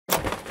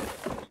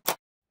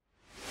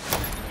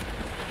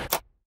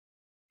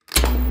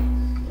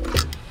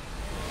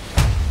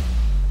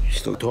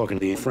still talking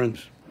to your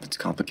friends? It's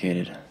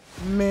complicated.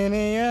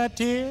 Many a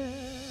tear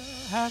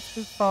has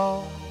to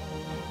fall,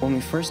 When we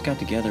first got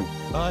together,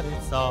 but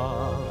it's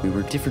all we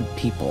were different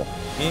people.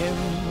 in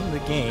the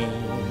game.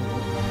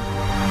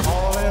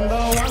 All in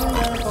the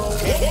wonderful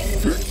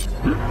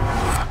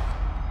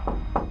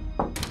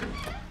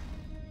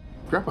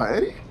Grandpa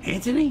Eddie?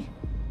 Anthony?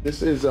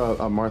 This is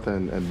Martha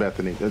and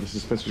Bethany. This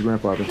is Spencer's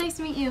grandfather. Nice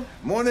to meet you.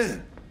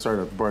 Morning.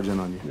 Sorry to barge in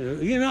on you.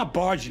 You're not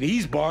barging,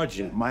 he's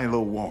barging. Milo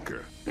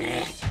Walker.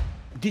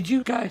 Did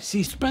you guys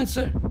see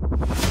Spencer?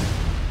 I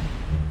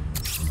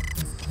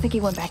think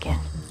he went back in.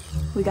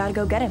 We gotta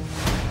go get him.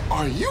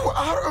 Are you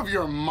out of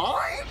your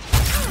mind?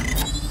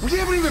 We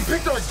haven't even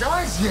picked our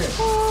guys yet.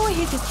 Oh, I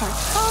hate this part.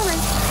 All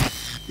right.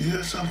 You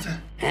hear something?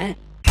 Huh?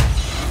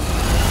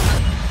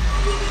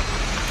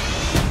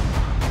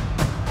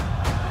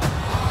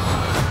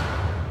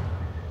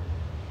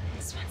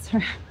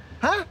 Spencer.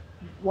 Huh?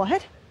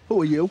 What?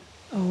 Who are you?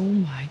 Oh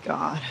my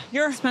God.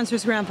 You're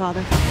Spencer's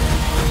grandfather.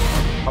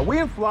 Are we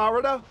in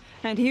Florida?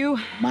 And you?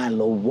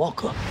 Milo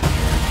Walker.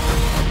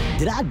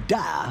 Did I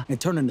die and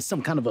turn into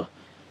some kind of a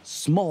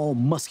small,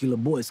 muscular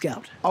Boy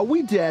Scout? Are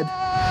we dead?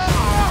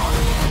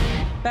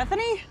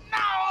 Bethany? No!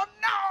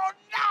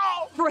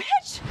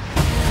 Rich?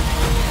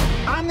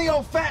 I'm the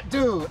old fat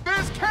dude.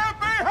 This can't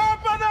be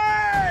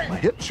happening! My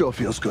hip sure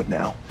feels good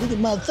now. Look at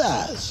my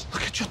thighs.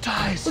 Look at your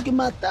thighs. Look at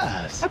my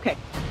thighs. Okay,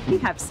 we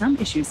have some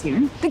issues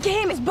here. The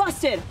game is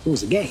busted. It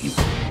was a game.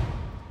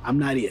 I'm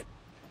not it.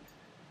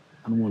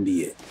 I don't want to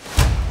be it.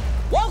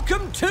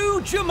 Welcome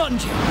to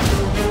Jumanji.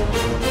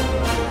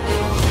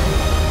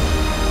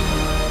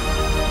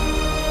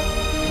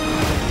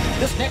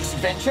 This next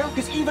venture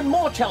is even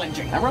more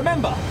challenging. And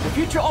remember, the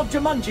future of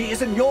Jumanji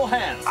is in your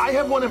hands. I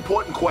have one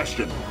important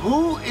question.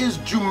 Who is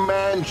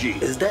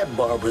Jumanji? Is that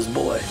Barbara's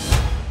boy?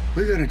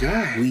 We're gonna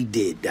die. We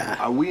did die.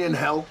 Are we in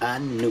hell? I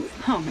knew it.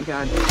 Oh my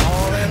God.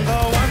 all in the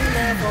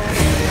wonderful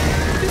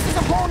This is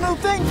a whole new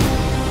thing.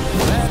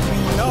 let me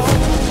know.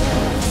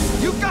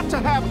 You got to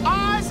have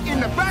eyes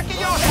in the back of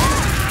your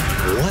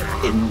head.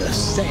 What in the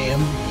Sam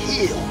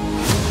Hill?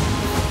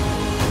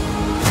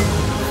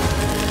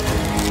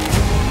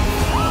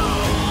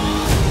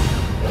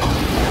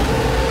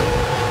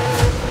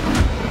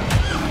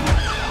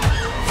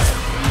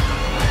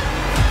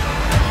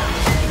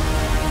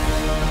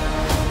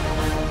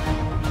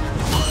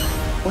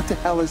 What the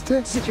hell is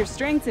this? It's your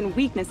strengths and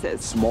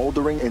weaknesses.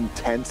 Smoldering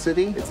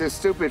intensity? It's a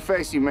stupid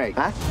face you make.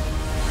 Huh?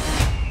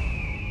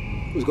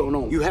 What's going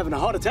on? You having a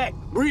heart attack?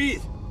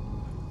 Breathe.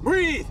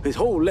 Breathe. His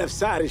whole left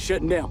side is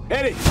shutting down.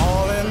 Eddie.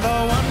 All in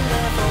the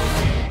wonderful